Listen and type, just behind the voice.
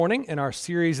Morning in our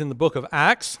series in the book of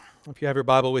Acts. If you have your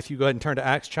Bible with you, go ahead and turn to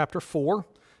Acts chapter 4.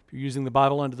 If you're using the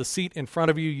Bible under the seat in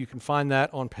front of you, you can find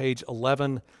that on page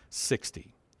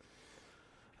 1160.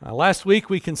 Last week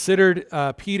we considered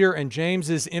Peter and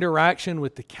James's interaction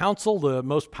with the council,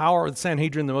 the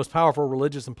Sanhedrin, the most powerful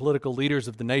religious and political leaders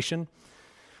of the nation.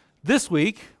 This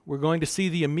week we're going to see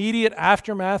the immediate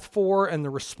aftermath for and the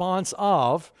response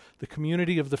of the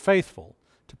community of the faithful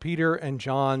to Peter and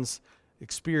John's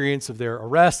experience of their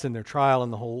arrest and their trial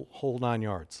and the whole 9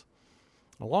 yards.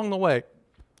 Along the way,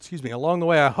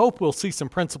 I hope we'll see some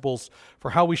principles for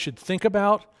how we should think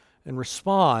about and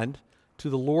respond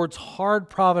to the Lord's hard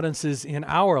providences in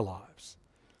our lives.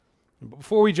 But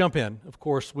before we jump in, of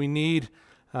course, we need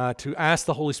to ask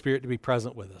the Holy Spirit to be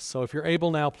present with us. So if you're able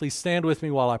now, please stand with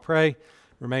me while I pray.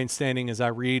 Remain standing as I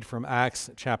read from Acts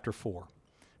chapter 4.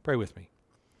 Pray with me.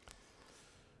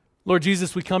 Lord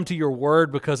Jesus, we come to your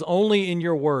word because only in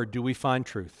your word do we find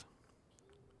truth.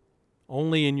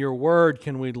 Only in your word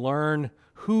can we learn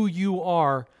who you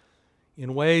are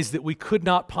in ways that we could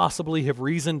not possibly have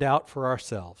reasoned out for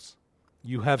ourselves.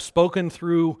 You have spoken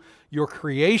through your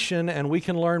creation, and we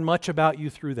can learn much about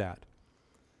you through that.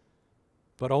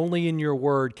 But only in your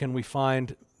word can we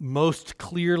find most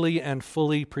clearly and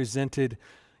fully presented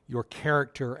your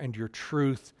character and your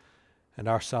truth and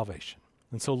our salvation.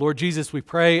 And so, Lord Jesus, we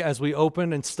pray as we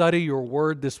open and study your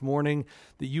word this morning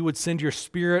that you would send your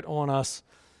Spirit on us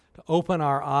to open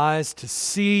our eyes to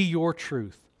see your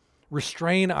truth,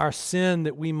 restrain our sin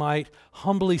that we might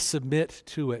humbly submit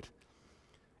to it,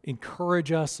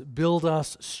 encourage us, build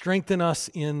us, strengthen us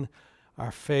in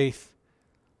our faith,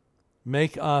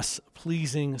 make us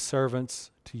pleasing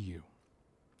servants to you.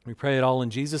 We pray it all in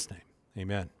Jesus' name.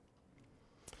 Amen.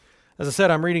 As I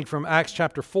said, I'm reading from Acts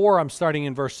chapter 4. I'm starting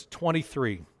in verse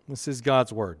 23. This is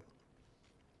God's word.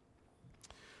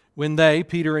 When they,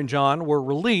 Peter and John, were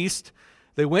released,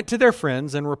 they went to their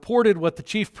friends and reported what the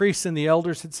chief priests and the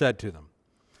elders had said to them.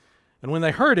 And when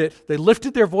they heard it, they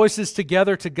lifted their voices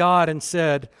together to God and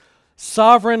said,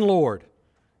 "Sovereign Lord,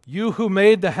 you who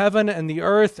made the heaven and the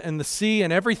earth and the sea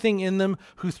and everything in them,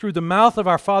 who through the mouth of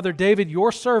our father David,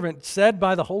 your servant, said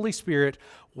by the Holy Spirit,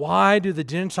 why do the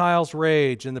Gentiles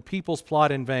rage and the peoples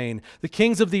plot in vain? The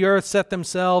kings of the earth set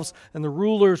themselves, and the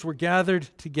rulers were gathered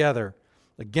together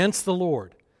against the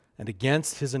Lord and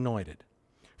against his anointed.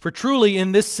 For truly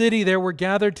in this city there were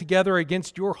gathered together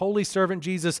against your holy servant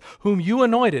Jesus, whom you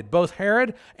anointed, both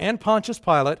Herod and Pontius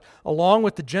Pilate, along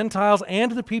with the Gentiles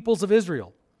and the peoples of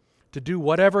Israel, to do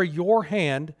whatever your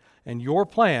hand and your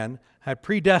plan had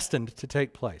predestined to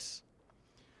take place.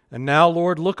 And now,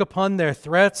 Lord, look upon their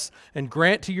threats and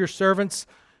grant to your servants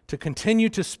to continue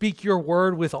to speak your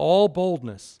word with all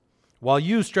boldness, while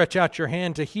you stretch out your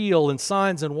hand to heal and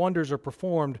signs and wonders are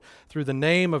performed through the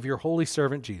name of your holy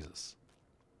servant Jesus."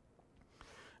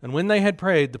 And when they had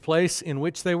prayed, the place in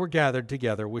which they were gathered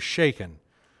together was shaken,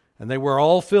 and they were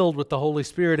all filled with the Holy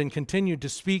Spirit and continued to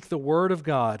speak the word of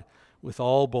God with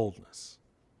all boldness.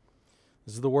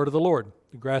 This is the word of the Lord.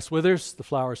 The grass withers, the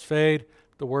flowers fade,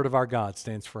 the word of our God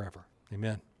stands forever.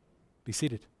 Amen. Be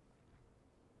seated.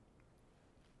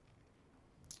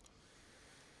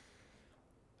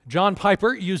 John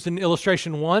Piper used an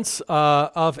illustration once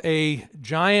of a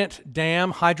giant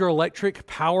dam, hydroelectric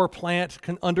power plant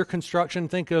under construction.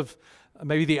 Think of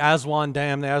maybe the Aswan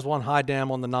Dam, the Aswan High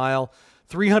Dam on the Nile,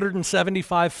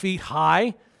 375 feet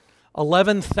high,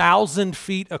 11,000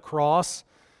 feet across,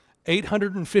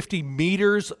 850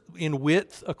 meters in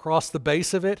width across the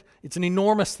base of it. It's an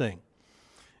enormous thing.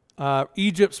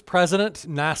 Egypt's president,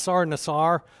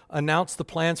 Nasser, announced the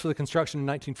plans for the construction in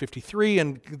 1953,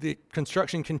 and the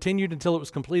construction continued until it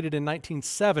was completed in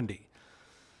 1970.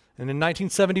 And in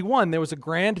 1971, there was a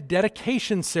grand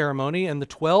dedication ceremony, and the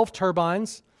 12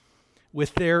 turbines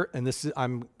with their, and this is,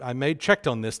 checked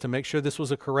on this to make sure this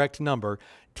was a correct number,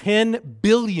 10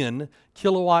 billion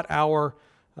kilowatt hour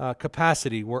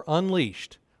capacity were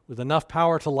unleashed with enough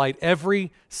power to light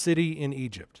every city in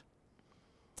Egypt.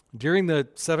 During the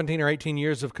 17 or 18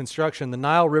 years of construction, the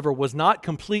Nile River was not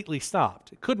completely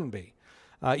stopped. It couldn't be.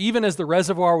 Even as the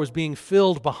reservoir was being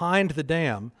filled behind the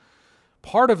dam,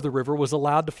 part of the river was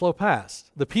allowed to flow past.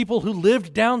 The people who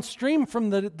lived downstream from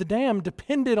the dam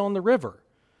depended on the river.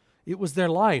 It was their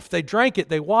life. They drank it,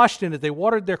 they washed in it, they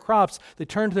watered their crops, they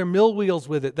turned their mill wheels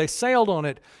with it, they sailed on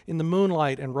it in the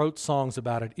moonlight and wrote songs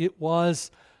about it. It was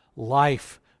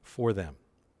life for them.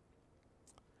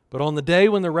 But on the day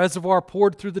when the reservoir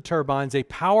poured through the turbines, a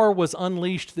power was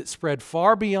unleashed that spread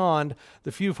far beyond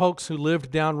the few folks who lived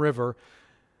downriver,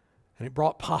 and it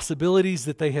brought possibilities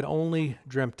that they had only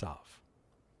dreamt of.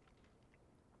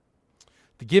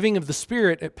 The giving of the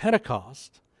Spirit at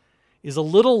Pentecost is a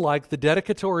little like the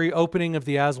dedicatory opening of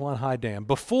the Aswan High Dam.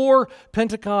 Before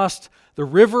Pentecost, the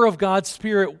river of God's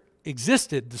Spirit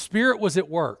existed. The Spirit was at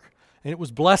work, and it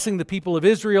was blessing the people of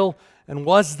Israel and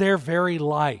was their very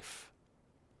life.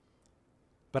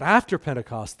 But after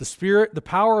Pentecost, the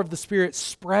power of the Spirit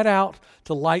spread out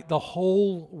to light the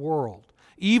whole world.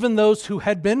 Even those who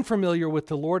had been familiar with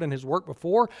the Lord and His work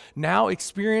before now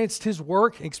experienced His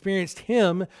work, experienced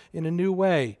Him in a new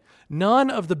way. None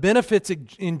of the benefits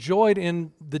enjoyed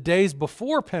in the days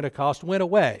before Pentecost went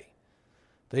away.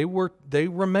 They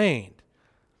remained.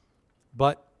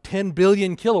 But 10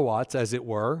 billion kilowatts, as it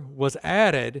were, was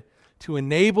added to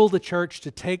enable the church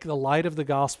to take the light of the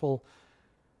gospel,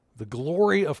 the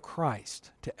glory of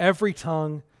Christ, to every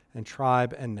tongue and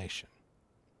tribe and nation.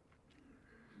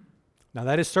 Now,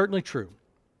 that is certainly true.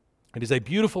 It is a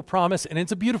beautiful promise, and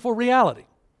it's a beautiful reality.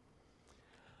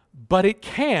 But it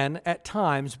can, at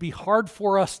times, be hard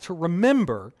for us to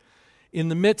remember in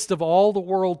the midst of all the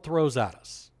world throws at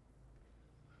us.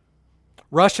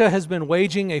 Russia has been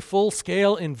waging a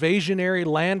full-scale invasionary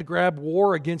land grab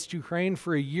war against Ukraine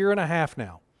for a year and a half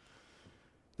now.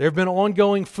 There have been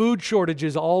ongoing food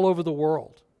shortages all over the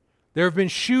world. There have been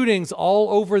shootings all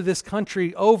over this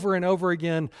country over and over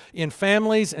again in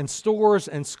families and stores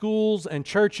and schools and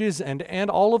churches and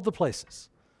all of the places.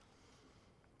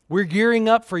 We're gearing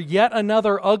up for yet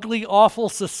another ugly, awful,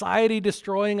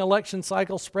 society-destroying election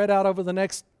cycle spread out over the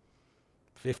next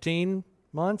 15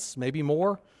 months, maybe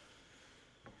more.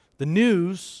 The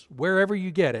news, wherever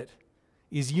you get it,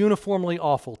 is uniformly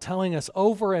awful, telling us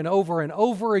over and over and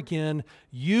over again,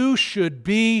 you should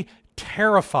be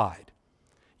terrified.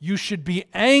 You should be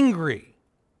angry.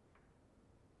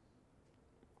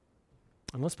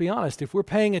 And let's be honest, if we're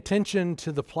paying attention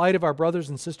to the plight of our brothers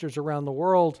and sisters around the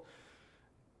world,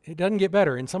 it doesn't get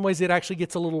better. In some ways, it actually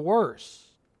gets a little worse.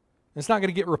 It's not going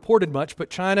to get reported much,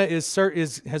 but China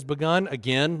has begun,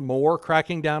 again, more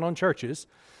cracking down on churches.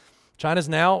 China's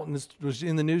now, and this was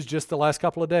in the news just the last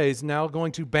couple of days, now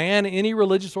going to ban any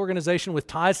religious organization with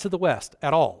ties to the West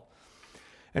at all,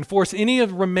 and force any of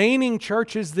the remaining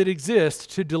churches that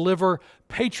exist to deliver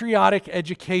patriotic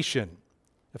education,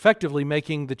 effectively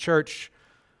making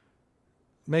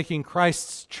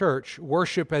Christ's church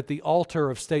worship at the altar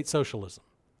of state socialism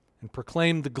and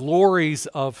proclaim the glories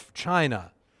of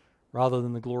China rather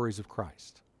than the glories of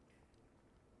Christ.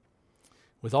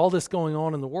 With all this going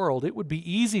on in the world, it would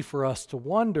be easy for us to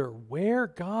wonder where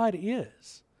God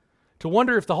is, to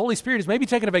wonder if the Holy Spirit is maybe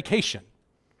taking a vacation.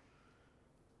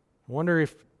 I wonder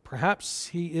if perhaps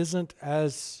He isn't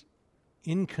as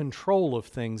in control of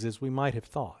things as we might have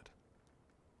thought.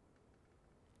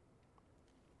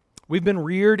 We've been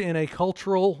reared in a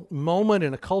cultural moment,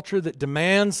 in a culture that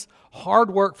demands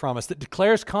hard work from us, that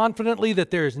declares confidently that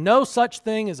there is no such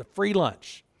thing as a free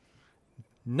lunch.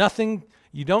 Nothing,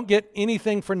 you don't get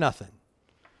anything for nothing.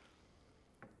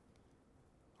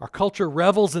 Our culture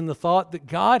revels in the thought that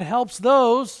God helps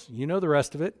those, you know the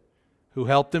rest of it, who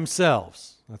help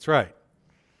themselves. That's right.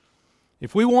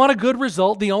 If we want a good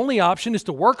result, the only option is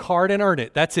to work hard and earn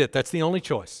it. That's it. That's the only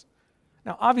choice.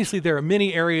 Now, obviously, there are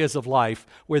many areas of life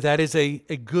where that is a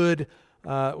good,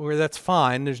 where that's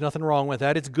fine. There's nothing wrong with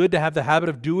that. It's good to have the habit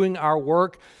of doing our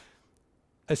work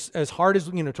as hard as,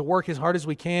 to work as hard as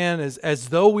we can, as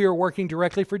though we are working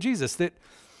directly for Jesus. That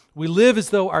we live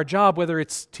as though our job, whether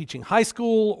it's teaching high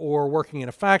school or working in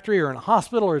a factory or in a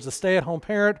hospital or as a stay-at-home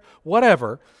parent,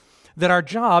 whatever, that our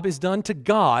job is done to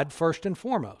God first and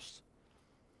foremost.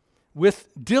 With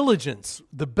diligence,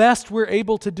 the best we're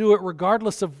able to do it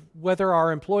regardless of whether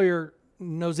our employer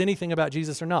knows anything about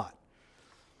Jesus or not.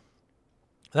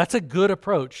 That's a good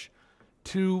approach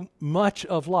to much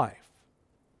of life.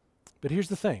 But here's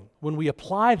the thing. When we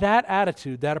apply that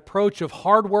attitude, that approach of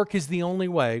hard work is the only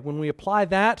way, when we apply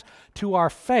that to our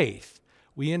faith,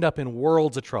 we end up in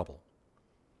worlds of trouble.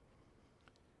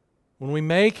 When we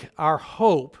make our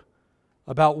hope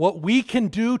about what we can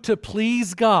do to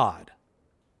please God,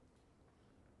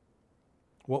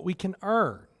 what we can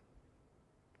earn,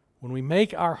 when we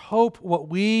make our hope what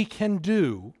we can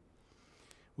do,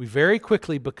 we very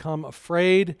quickly become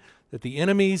afraid that the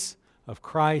enemies of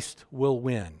Christ will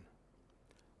win.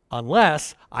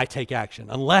 Unless I take action,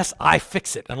 unless I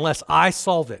fix it, unless I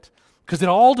solve it. Because it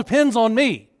all depends on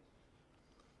me.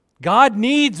 God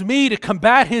needs me to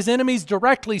combat His enemies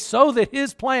directly so that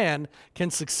His plan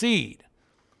can succeed.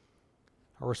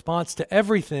 Our response to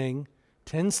everything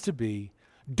tends to be,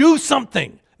 do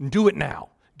something and do it now.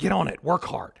 Get on it. Work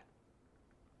hard.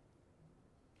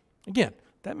 Again,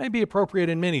 that may be appropriate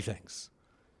in many things.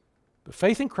 But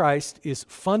faith in Christ is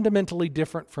fundamentally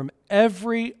different from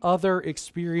every other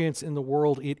experience in the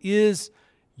world. It is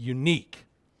unique.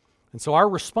 And so our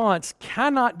response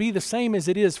cannot be the same as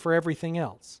it is for everything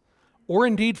else, or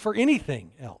indeed for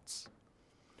anything else.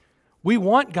 We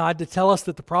want God to tell us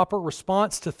that the proper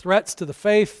response to threats to the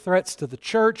faith, threats to the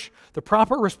church, the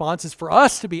proper response is for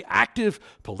us to be active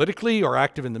politically or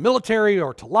active in the military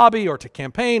or to lobby or to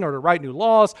campaign or to write new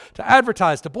laws, to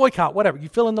advertise, to boycott, whatever. You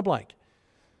fill in the blank.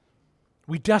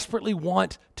 We desperately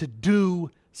want to do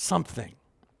something.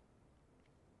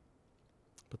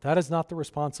 But that is not the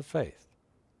response of faith.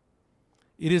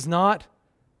 It is not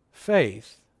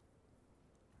faith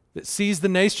that sees the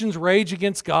nations rage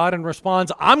against God and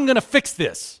responds, I'm going to fix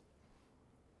this.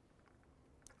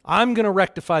 I'm going to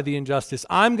rectify the injustice.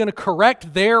 I'm going to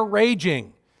correct their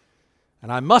raging. And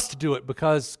I must do it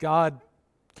because God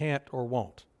can't or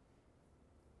won't.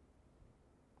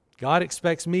 God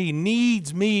expects me,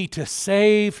 needs me to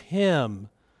save him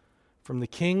from the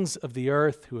kings of the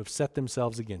earth who have set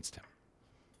themselves against him.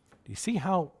 Do you see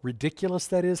how ridiculous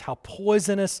that is? How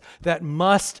poisonous that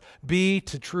must be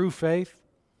to true faith?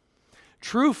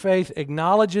 True faith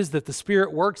acknowledges that the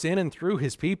Spirit works in and through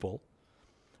his people,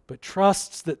 but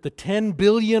trusts that the 10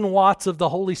 billion watts of the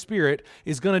Holy Spirit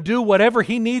is going to do whatever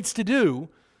he needs to do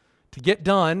to get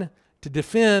done, to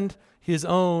defend his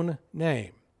own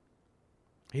name.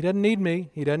 He doesn't need me.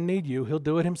 He doesn't need you. He'll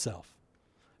do it himself.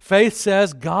 Faith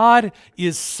says God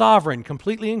is sovereign,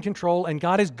 completely in control, and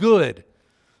God is good.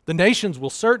 The nations will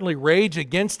certainly rage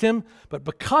against him, but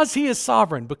because he is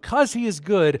sovereign, because he is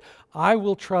good, I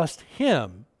will trust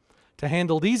him to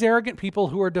handle these arrogant people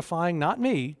who are defying not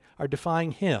me, are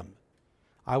defying him.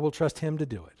 I will trust him to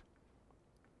do it.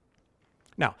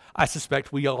 Now, I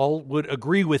suspect we all would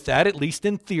agree with that, at least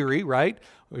in theory, right?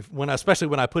 Especially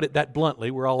when I put it that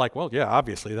bluntly, we're all like, well, yeah,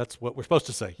 obviously, that's what we're supposed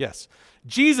to say. Yes,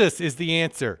 Jesus is the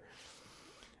answer.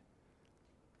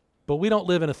 But we don't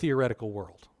live in a theoretical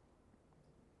world.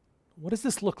 What does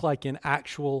this look like in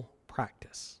actual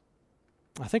practice?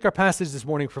 I think our passage this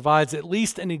morning provides at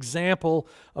least an example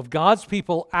of God's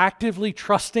people actively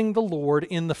trusting the Lord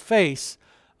in the face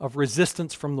of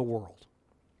resistance from the world.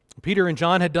 Peter and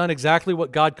John had done exactly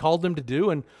what God called them to do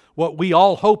and what we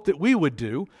all hope that we would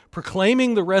do,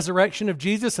 proclaiming the resurrection of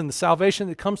Jesus and the salvation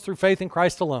that comes through faith in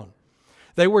Christ alone.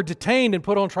 They were detained and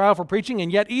put on trial for preaching,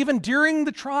 and yet even during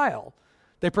the trial,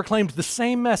 they proclaimed the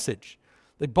same message.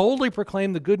 They boldly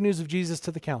proclaimed the good news of Jesus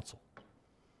to the council.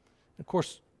 Of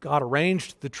course, God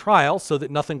arranged the trial so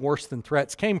that nothing worse than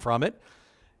threats came from it.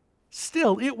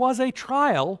 Still, it was a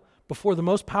trial before the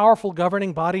most powerful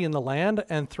governing body in the land,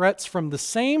 and threats from the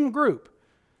same group,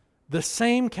 the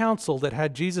same council that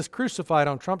had Jesus crucified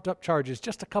on trumped-up charges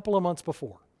just a couple of months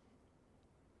before.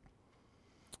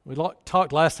 We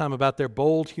talked last time about their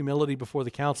bold humility before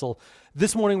the council.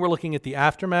 This morning we're looking at the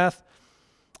aftermath.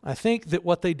 I think that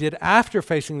what they did after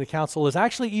facing the council is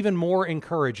actually even more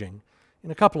encouraging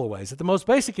in a couple of ways. At the most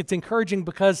basic, it's encouraging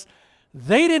because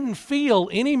they didn't feel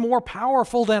any more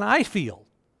powerful than I feel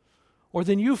or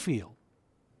than you feel.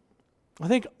 I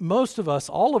think most of us,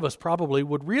 all of us probably,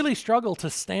 would really struggle to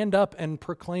stand up and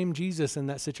proclaim Jesus in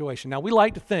that situation. Now, we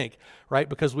like to think, right,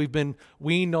 because we've been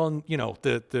weaned on,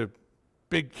 the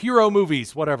big hero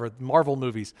movies, whatever, Marvel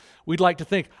movies. We'd like to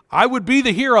think, I would be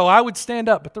the hero, I would stand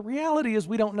up. But the reality is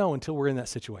we don't know until we're in that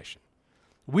situation.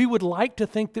 We would like to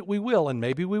think that we will, and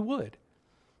maybe we would.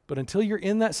 But until you're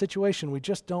in that situation, we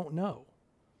just don't know.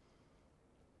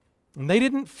 And they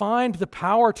didn't find the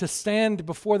power to stand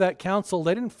before that council.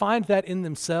 They didn't find that in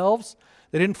themselves.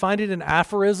 They didn't find it in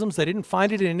aphorisms. They didn't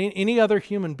find it in any other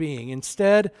human being.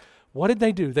 Instead, what did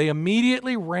they do? They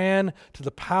immediately ran to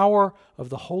the power of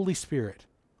the Holy Spirit.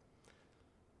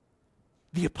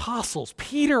 The apostles,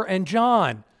 Peter and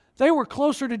John, they were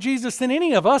closer to Jesus than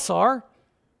any of us are.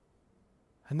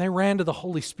 And they ran to the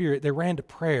Holy Spirit. They ran to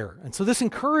prayer. And so this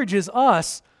encourages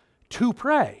us to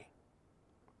pray.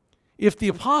 If the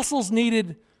apostles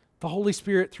needed the Holy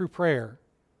Spirit through prayer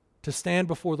to stand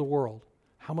before the world,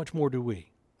 how much more do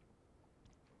we?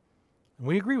 And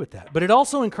we agree with that. But it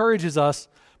also encourages us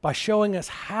by showing us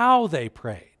how they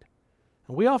prayed.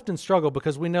 And we often struggle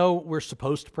because we know we're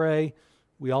supposed to pray.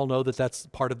 We all know that that's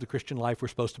part of the Christian life. We're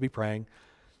supposed to be praying.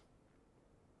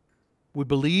 We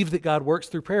believe that God works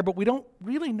through prayer, but we don't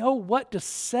really know what to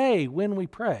say when we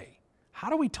pray. How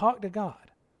do we talk to God?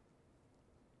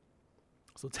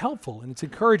 So it's helpful and it's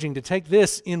encouraging to take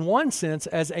this, in one sense,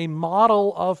 as a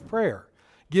model of prayer,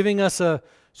 giving us a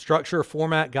structure, a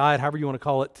format, guide, however you want to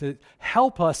call it, to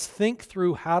help us think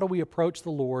through how do we approach the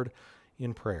Lord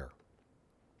in prayer.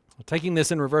 Taking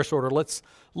this in reverse order, let's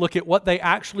look at what they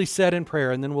actually said in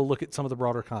prayer, and then we'll look at some of the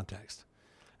broader context.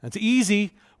 And it's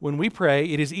easy when we pray,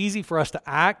 it is easy for us to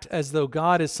act as though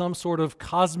God is some sort of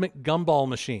cosmic gumball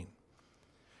machine.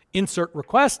 Insert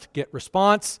request, get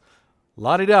response.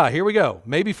 La-di-da, here we go.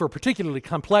 Maybe for a particularly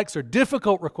complex or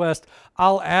difficult request,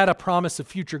 I'll add a promise of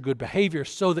future good behavior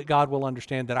so that God will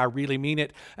understand that I really mean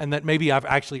it and that maybe I've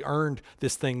actually earned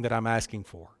this thing that I'm asking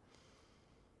for.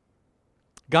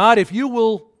 God, if you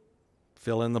will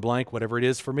fill in the blank, whatever it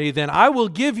is for me, then I will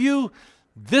give you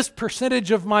this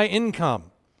percentage of my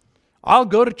income. I'll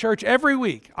go to church every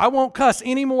week. I won't cuss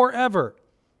anymore ever.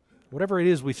 Whatever it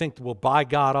is we think will buy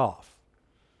God off.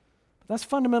 That's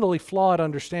fundamentally flawed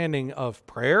understanding of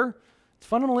prayer. It's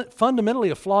fundamentally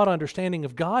a flawed understanding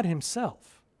of God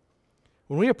himself.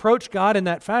 When we approach God in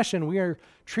that fashion, we are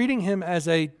treating him as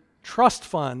a trust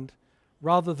fund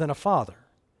rather than a father,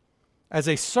 as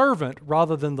a servant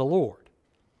rather than the Lord.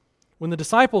 When the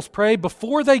disciples pray,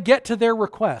 before they get to their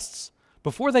requests,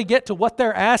 before they get to what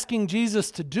they're asking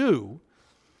Jesus to do,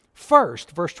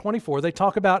 first, verse 24, they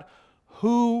talk about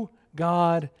who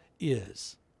God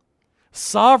is.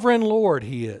 Sovereign Lord,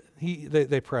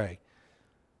 they pray.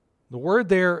 The word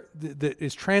there that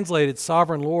is translated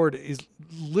sovereign Lord is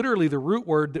literally the root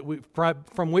word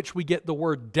from which we get the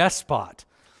word despot.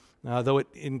 Though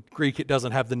in Greek it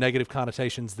doesn't have the negative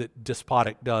connotations that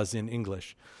despotic does in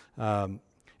English.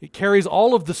 It carries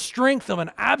all of the strength of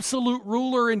an absolute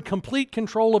ruler in complete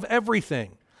control of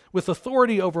everything, with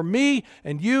authority over me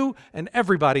and you and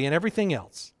everybody and everything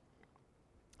else.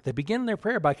 They begin their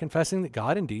prayer by confessing that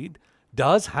God indeed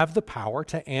does have the power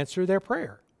to answer their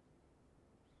prayer.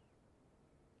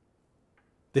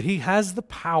 That he has the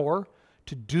power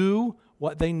to do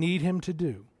what they need him to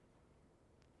do.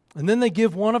 And then they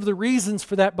give one of the reasons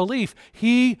for that belief.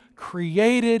 He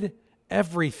created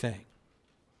everything.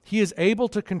 He is able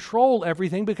to control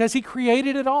everything because he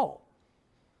created it all.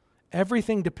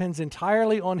 Everything depends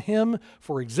entirely on him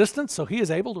for existence, so he is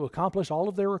able to accomplish all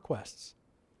of their requests.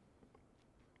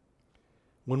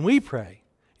 When we pray,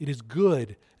 it is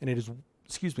good and it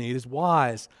is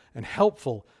wise and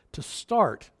helpful to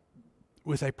start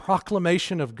with a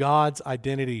proclamation of God's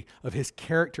identity, of his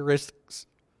characteristics.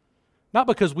 Not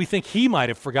because we think he might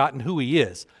have forgotten who he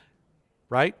is,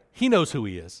 right? He knows who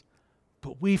he is,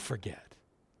 but we forget.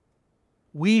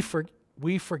 We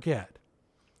forget.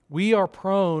 We are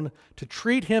prone to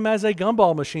treat him as a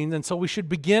gumball machine, and so we should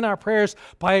begin our prayers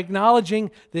by acknowledging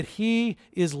that he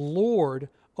is Lord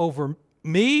over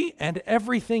me and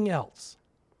everything else.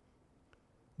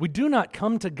 We do not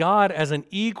come to God as an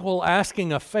equal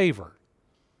asking a favor.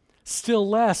 Still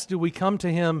less do we come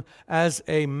to him as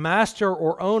a master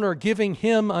or owner giving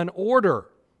him an order.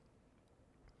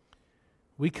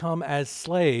 We come as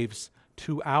slaves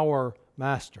to our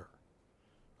master.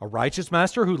 A righteous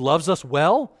master who loves us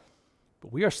well,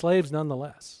 but we are slaves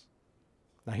nonetheless.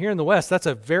 Now here in the West, that's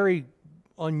a very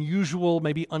unusual,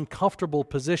 maybe uncomfortable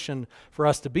position for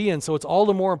us to be in. So it's all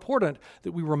the more important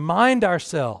that we remind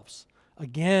ourselves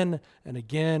again and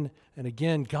again and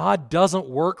again, God doesn't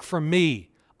work for me.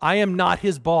 I am not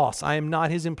his boss. I am not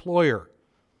his employer.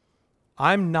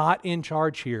 I'm not in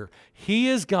charge here. He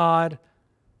is God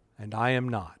and I am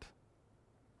not.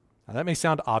 Now that may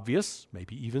sound obvious,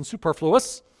 maybe even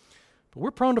superfluous, but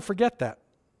we're prone to forget that.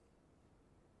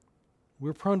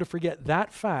 We're prone to forget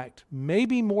that fact,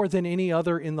 maybe more than any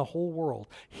other in the whole world.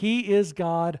 He is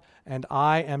God and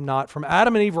I am not. From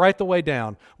Adam and Eve right the way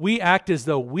down, we act as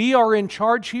though we are in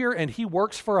charge here and he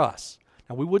works for us.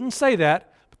 Now, we wouldn't say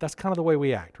that, but that's kind of the way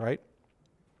we act, right?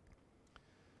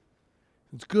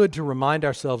 It's good to remind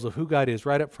ourselves of who God is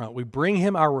right up front. We bring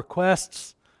him our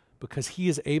requests because he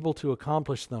is able to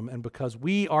accomplish them and because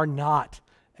we are not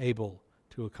able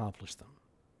to accomplish them.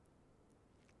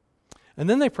 And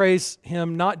then they praise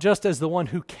him not just as the one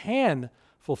who can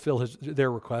fulfill their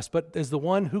request, but as the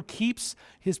one who keeps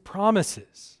his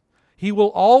promises. He will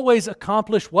always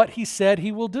accomplish what he said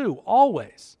he will do,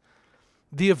 always.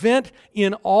 The event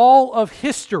in all of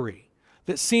history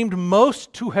that seemed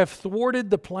most to have thwarted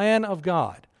the plan of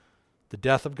God, the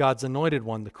death of God's anointed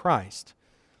one, the Christ,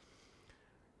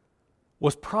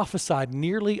 was prophesied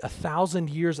nearly 1,000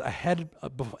 years ahead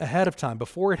of time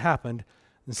before it happened.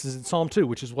 This is in Psalm 2,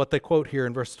 which is what they quote here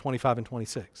in verses 25 and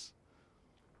 26.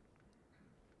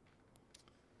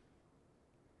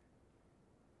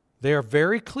 They are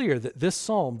very clear that this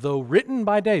psalm, though written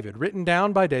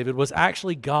down by David, was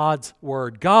actually God's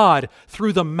word. God,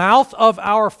 through the mouth of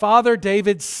our father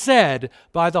David, said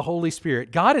by the Holy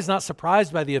Spirit. God is not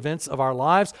surprised by the events of our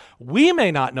lives. We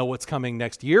may not know what's coming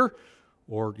next year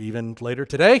or even later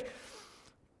today,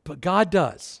 but God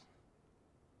does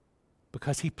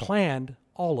because he planned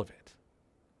all of it.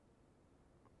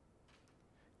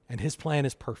 And his plan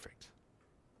is perfect.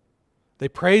 They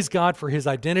praise God for his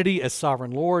identity as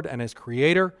sovereign Lord and as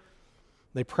creator.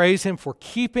 They praise Him for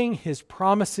keeping His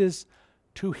promises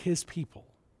to His people.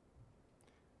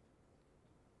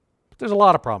 But there's a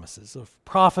lot of promises, of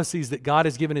prophecies that God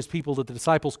has given His people that the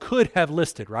disciples could have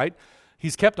listed, right?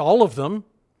 He's kept all of them.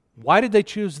 Why did they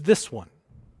choose this one?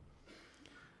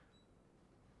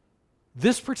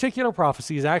 This particular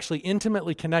prophecy is actually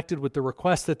intimately connected with the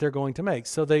request that they're going to make.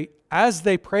 So as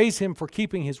they praise Him for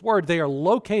keeping His word, they are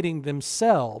locating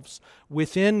themselves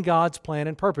within God's plan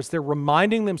and purpose. They're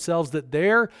reminding themselves that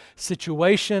their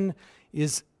situation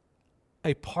is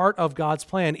a part of God's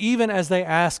plan, even as they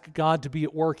ask God to be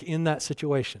at work in that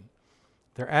situation.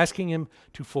 They're asking Him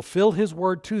to fulfill His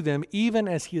word to them, even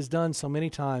as He has done so many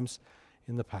times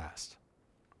in the past.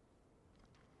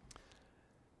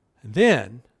 And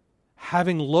then,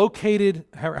 having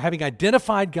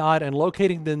identified God and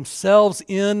locating themselves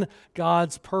in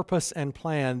God's purpose and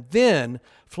plan, then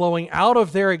flowing out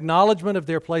of their acknowledgement of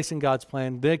their place in God's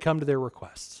plan, they come to their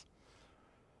requests.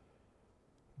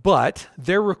 But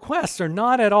their requests are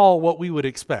not at all what we would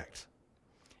expect.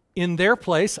 In their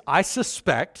place, I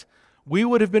suspect, we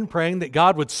would have been praying that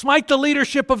God would smite the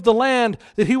leadership of the land,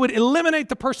 that He would eliminate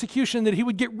the persecution, that He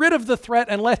would get rid of the threat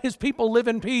and let His people live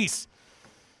in peace.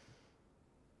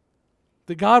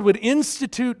 That God would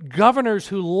institute governors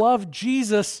who love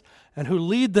Jesus and who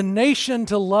lead the nation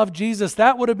to love Jesus.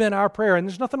 That would have been our prayer, and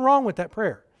there's nothing wrong with that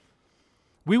prayer.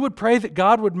 We would pray that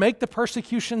God would make the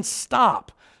persecution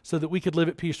stop so that we could live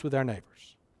at peace with our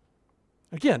neighbors.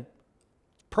 Again,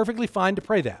 perfectly fine to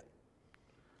pray that.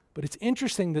 But it's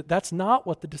interesting that that's not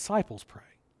what the disciples pray.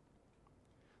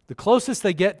 The closest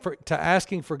they get to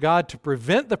asking for God to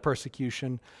prevent the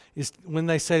persecution is when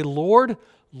they say, Lord,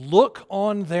 look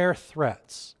on their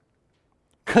threats.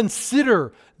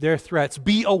 Consider their threats.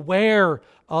 Be aware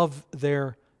of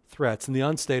their threats. And the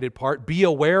unstated part, be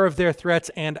aware of their threats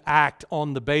and act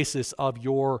on the basis of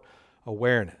your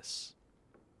awareness.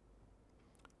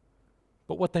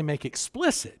 But what they make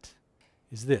explicit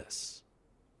is this.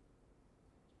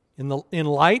 In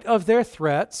light of their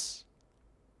threats,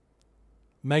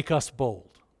 make us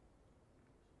bold.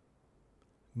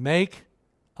 Make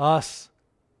us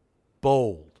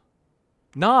bold.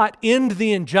 Not end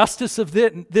the injustice of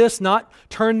this, not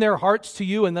turn their hearts to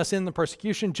you and thus end the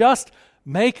persecution. Just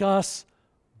make us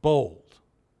bold.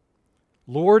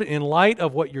 Lord, in light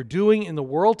of what you're doing in the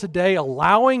world today,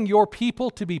 allowing your people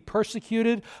to be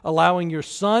persecuted, allowing your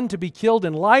Son to be killed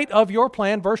in light of your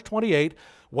plan, verse 28,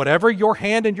 whatever your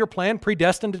hand and your plan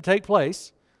predestined to take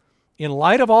place, in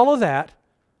light of all of that,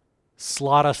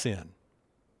 slot us in.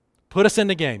 Put us in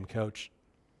the game, Coach.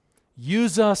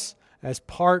 Use us as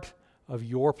part of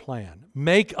your plan.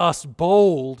 Make us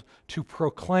bold to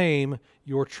proclaim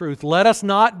your truth. Let us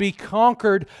not be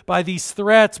conquered by these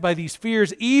threats, by these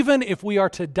fears. Even if we are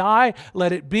to die,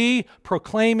 let it be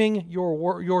proclaiming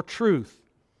your truth.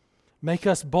 Make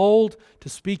us bold to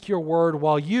speak your word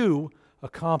while you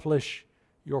accomplish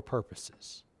your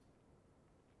purposes.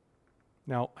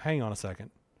 Now, hang on a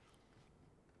second.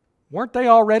 Weren't they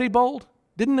already bold?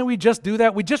 Didn't we just do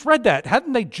that? We just read that.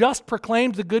 Hadn't they just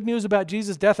proclaimed the good news about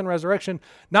Jesus' death and resurrection,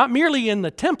 not merely in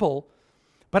the temple,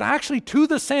 but actually to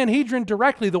the Sanhedrin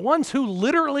directly, the ones who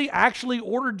literally actually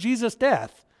ordered Jesus'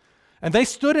 death? And they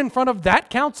stood in front of that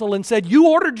council and said, you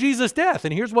ordered Jesus' death,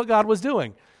 and here's what God was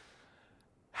doing.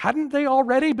 Hadn't they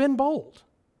already been bold?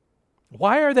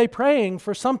 Why are they praying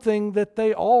for something that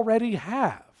they already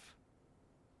have?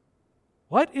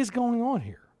 What is going on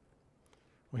here?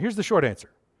 Well, here's the short answer.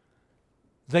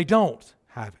 They don't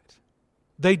have it.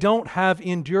 They don't have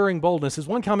enduring boldness. As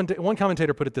one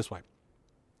commentator put it this way.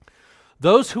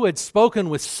 Those who had spoken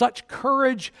with such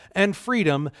courage and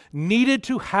freedom needed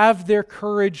to have their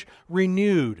courage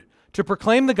renewed to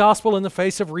proclaim the gospel in the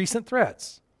face of recent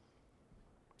threats.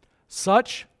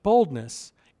 Such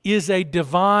boldness is a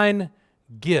divine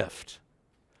gift,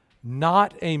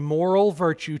 not a moral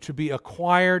virtue to be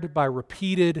acquired by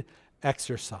repeated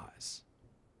exercise.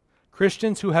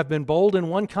 Christians who have been bold in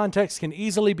one context can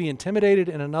easily be intimidated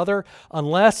in another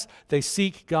unless they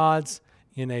seek God's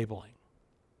enabling.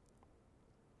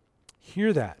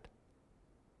 Hear that.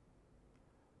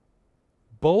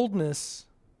 Boldness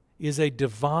is a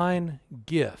divine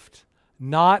gift,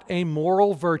 not a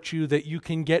moral virtue that you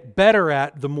can get better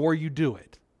at the more you do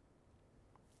it.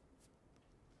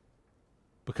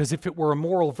 Because if it were a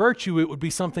moral virtue, it would be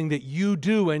something that you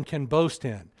do and can boast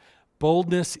in.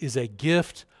 Boldness is a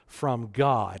gift from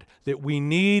God that we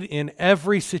need in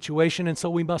every situation, and so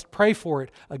we must pray for it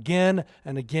again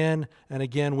and again and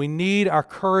again. We need our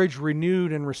courage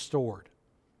renewed and restored.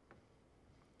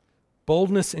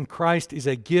 Boldness in Christ is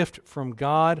a gift from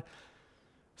God.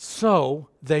 So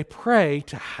they pray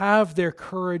to have their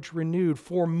courage renewed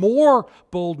for more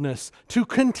boldness to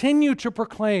continue to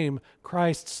proclaim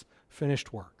Christ's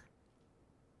finished work.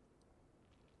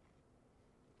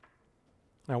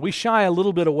 Now we shy away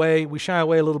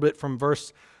a little bit from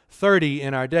verse 30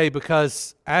 in our day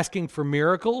because asking for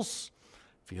miracles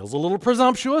feels a little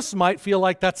presumptuous, might feel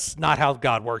like that's not how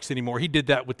God works anymore. He did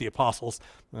that with the apostles.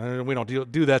 We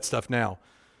don't do that stuff now.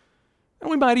 And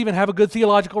we might even have a good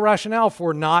theological rationale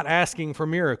for not asking for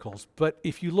miracles. But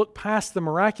if you look past the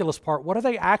miraculous part, what are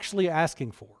they actually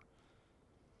asking for?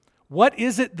 What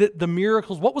is it that the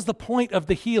miracles, what was the point of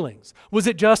the healings? Was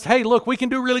it just, hey, look, we can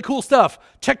do really cool stuff.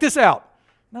 Check this out.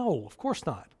 No, of course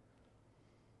not.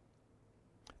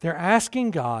 They're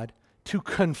asking God to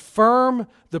confirm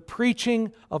the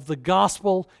preaching of the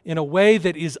gospel in a way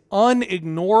that is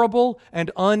unignorable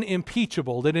and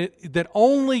unimpeachable, that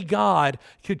only God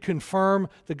could confirm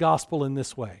the gospel in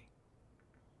this way.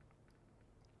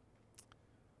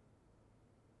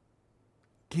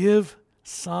 Give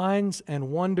signs and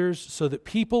wonders so that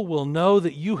people will know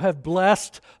that you have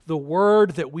blessed the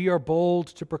word that we are bold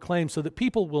to proclaim, so that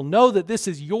people will know that this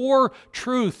is your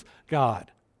truth,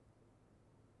 God.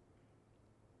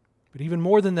 But even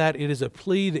more than that, it is a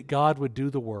plea that God would do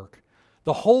the work.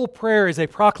 The whole prayer is a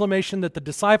proclamation that the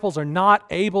disciples are not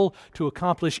able to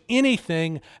accomplish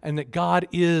anything and that God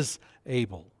is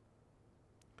able.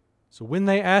 So when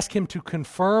they ask Him to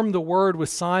confirm the word with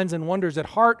signs and wonders, at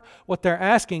heart, what they're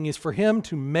asking is for Him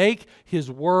to make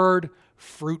His word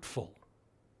fruitful,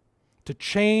 to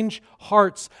change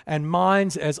hearts and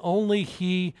minds as only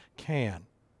He can.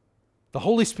 The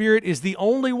Holy Spirit is the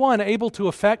only one able to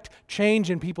effect change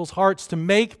in people's hearts, to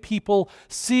make people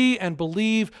see and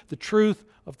believe the truth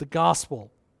of the gospel.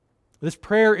 This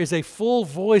prayer is a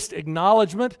full-voiced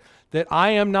acknowledgement that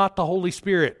I am not the Holy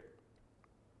Spirit.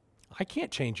 I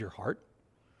can't change your heart.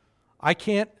 I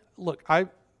can't, look, I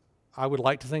would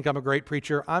like to think I'm a great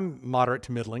preacher. I'm moderate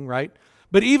to middling, right?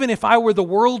 But even if I were the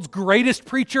world's greatest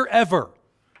preacher ever,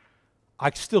 I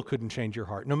still couldn't change your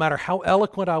heart. No matter how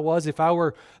eloquent I was, if I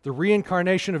were the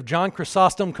reincarnation of John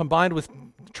Chrysostom combined with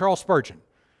Charles Spurgeon,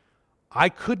 I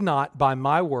could not, by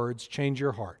my words, change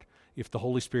your heart if the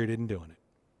Holy Spirit isn't doing it.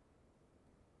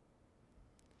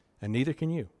 And neither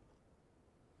can you.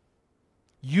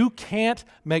 You can't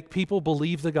make people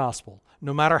believe the gospel.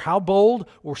 No matter how bold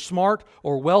or smart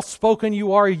or well-spoken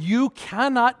you are, you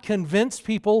cannot convince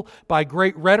people by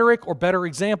great rhetoric or better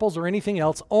examples or anything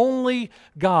else. Only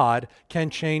God can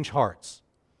change hearts.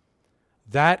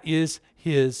 That is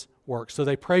His work. So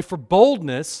they pray for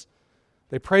boldness.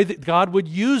 They pray that God would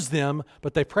use them,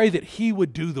 but they pray that He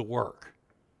would do the work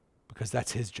because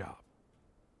that's His job.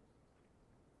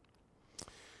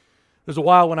 There's a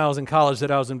while when I was in college that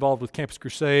I was involved with Campus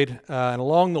Crusade, and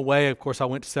along the way, of course, I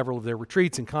went to several of their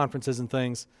retreats and conferences and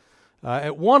things.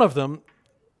 At one of them,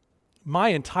 my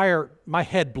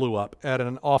head blew up at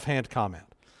an offhand comment.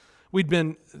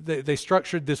 They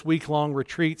structured this week-long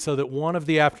retreat so that one of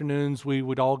the afternoons we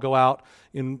would all go out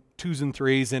in twos and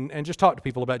threes and just talk to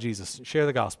people about Jesus, share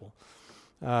the gospel.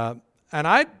 And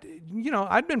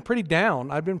I'd been pretty down.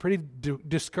 I'd been pretty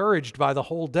discouraged by the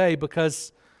whole day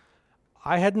because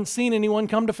I hadn't seen anyone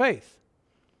come to faith.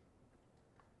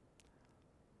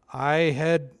 I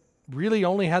had really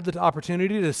only had the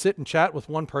opportunity to sit and chat with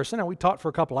one person, and we talked for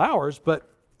a couple hours, but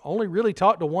only really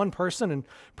talked to one person and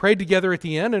prayed together at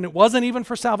the end, and it wasn't even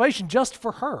for salvation, just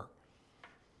for her.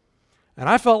 And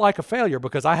I felt like a failure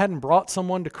because I hadn't brought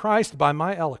someone to Christ by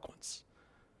my eloquence.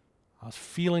 I was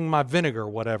feeling my vinegar,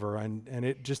 whatever, and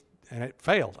it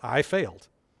failed. I failed.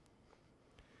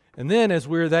 And then as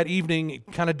we were that evening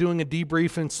kind of doing a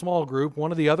debrief in small group,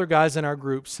 one of the other guys in our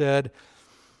group said,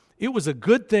 it was a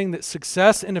good thing that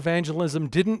success in evangelism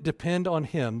didn't depend on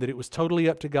him, that it was totally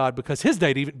up to God, because his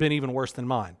day had been even worse than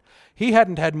mine. He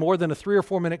hadn't had more than a 3 or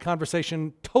 4 minute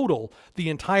conversation total the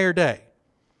entire day.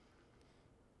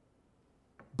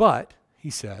 But, he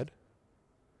said,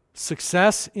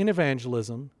 success in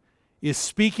evangelism is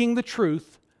speaking the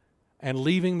truth and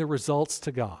leaving the results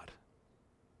to God.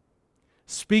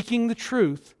 Speaking the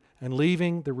truth and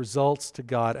leaving the results to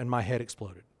God, and my head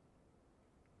exploded.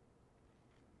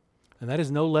 And that is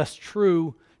no less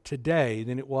true today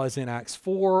than it was in Acts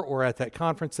 4 or at that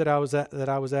conference that I was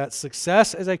at.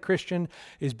 Success as a Christian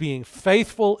is being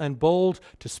faithful and bold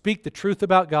to speak the truth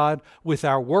about God with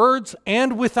our words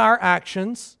and with our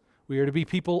actions. We are to be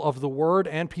people of the word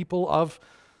and people of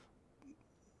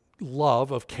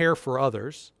love, of care for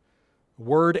others,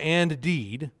 word and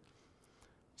deed.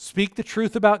 Speak the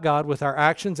truth about God with our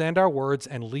actions and our words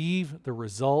and leave the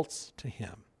results to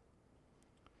Him.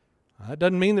 That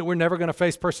doesn't mean that we're never going to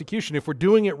face persecution. If we're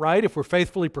doing it right, if we're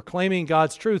faithfully proclaiming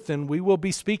God's truth, then we will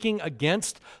be speaking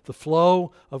against the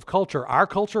flow of culture, our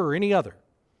culture or any other.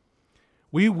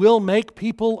 We will make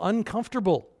people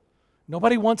uncomfortable.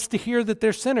 Nobody wants to hear that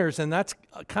they're sinners, and that's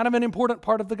kind of an important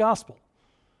part of the gospel.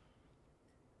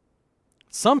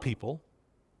 Some people,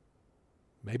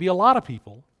 maybe a lot of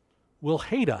people, will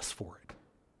hate us for it.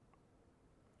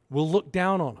 Will look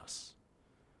down on us.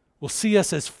 Will see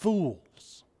us as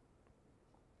fools.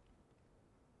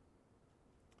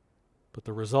 But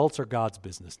the results are God's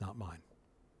business, not mine.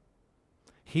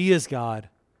 He is God,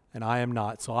 and I am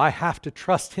not. So I have to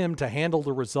trust Him to handle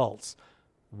the results,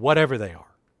 whatever they are.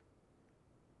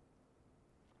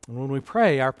 And when we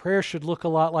pray, our prayer should look a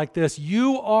lot like this.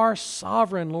 You are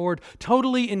sovereign, Lord,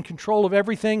 totally in control of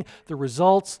everything. The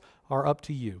results are up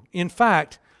to you. In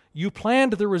fact, you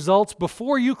planned the results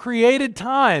before you created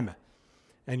time.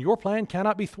 And your plan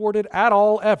cannot be thwarted at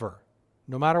all, ever,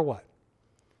 no matter what.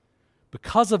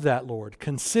 Because of that, Lord,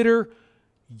 consider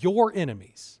your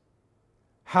enemies,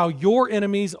 how your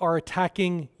enemies are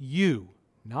attacking you,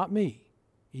 not me.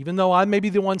 Even though I may be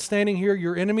the one standing here,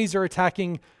 your enemies are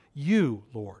attacking you,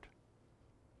 Lord.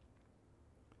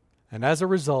 And as a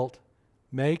result,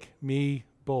 make me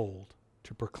bold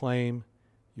to proclaim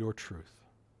your truth.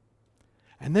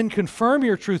 And then confirm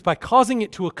your truth by causing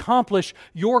it to accomplish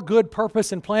your good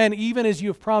purpose and plan, even as you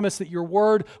have promised that your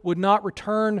word would not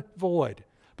return void,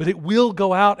 but it will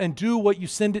go out and do what you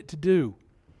send it to do.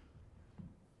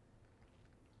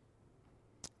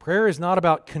 Prayer is not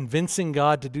about convincing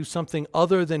God to do something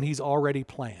other than He's already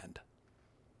planned.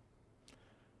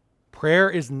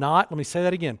 Prayer is not, let me say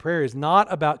that again, prayer is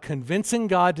not about convincing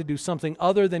God to do something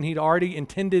other than He'd already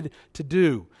intended to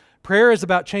do. Prayer is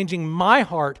about changing my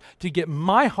heart to get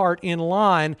my heart in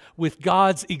line with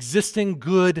God's existing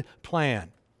good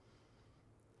plan.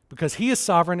 Because He is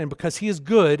sovereign and because He is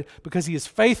good, because He is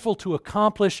faithful to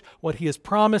accomplish what He has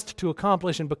promised to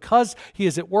accomplish, and because He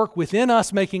is at work within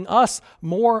us, making us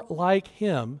more like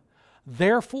Him,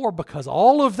 therefore, because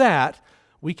all of that,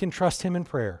 we can trust Him in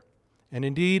prayer. And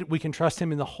indeed, we can trust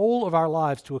Him in the whole of our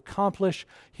lives to accomplish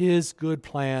His good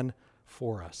plan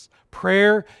for us.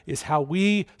 Prayer is how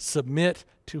we submit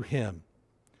to Him,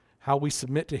 how we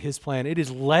submit to His plan. It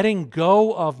is letting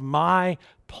go of my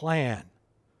plan,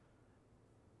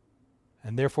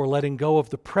 and therefore letting go of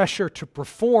the pressure to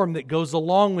perform that goes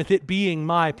along with it being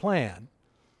my plan,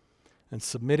 and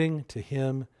submitting to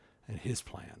Him and His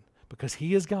plan, because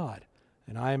He is God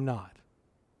and I am not,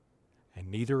 and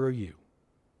neither are you.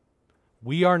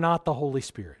 We are not the Holy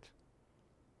Spirit.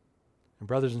 And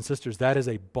brothers and sisters, that is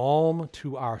a balm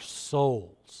to our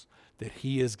souls that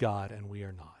He is God and we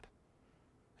are not.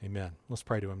 Amen. Let's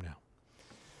pray to Him now.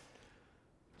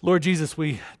 Lord Jesus,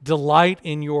 we delight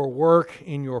in your work,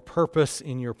 in your purpose,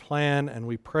 in your plan, and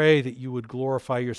we pray that you would glorify yourself.